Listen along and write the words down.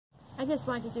I just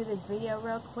wanted to do this video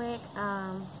real quick.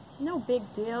 No big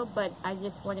deal, but I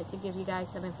just wanted to give you guys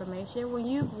some information. When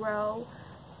you grow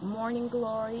morning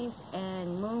glories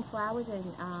and moonflowers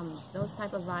and those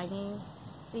type of vining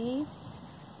seeds,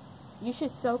 you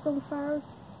should soak them first,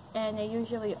 and they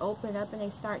usually open up and they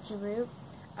start to root.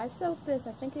 I soaked this,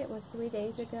 I think it was 3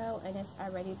 days ago, and it's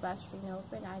already busting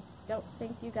open. I don't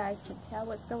think you guys can tell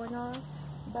what's going on,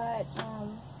 but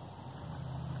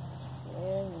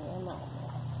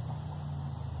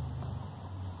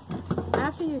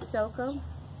after you soak them,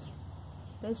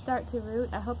 they start to root.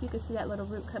 I hope you can see that little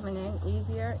root coming in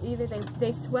easier. Either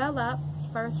they swell up,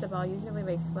 first of all, usually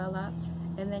they swell up,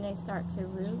 and then they start to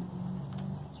root.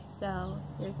 So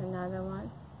here's another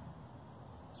one.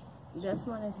 This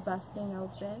one is busting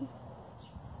open.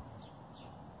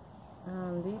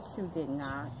 These two did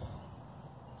not.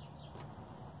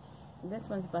 This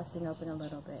one's busting open a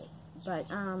little bit. But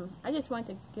I just wanted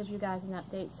to give you guys an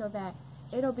update so that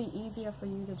it'll be easier for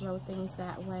you to grow things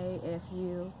that way if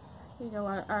you know,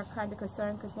 are kind of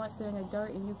concerned, because once they're in the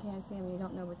dirt and you can't see them, you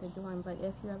don't know what they're doing. But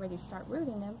if you already start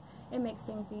rooting them, it makes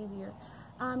things easier.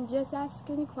 Just ask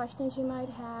any questions you might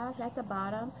have at the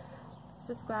bottom.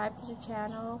 Subscribe to the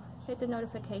channel. Hit the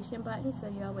notification button so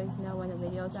you always know when the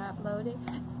videos are uploaded.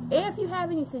 If you have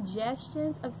any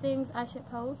suggestions of things I should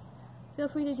post, feel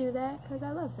free to do that, because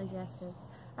I love suggestions.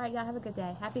 Alright, y'all have a good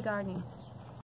day. Happy gardening.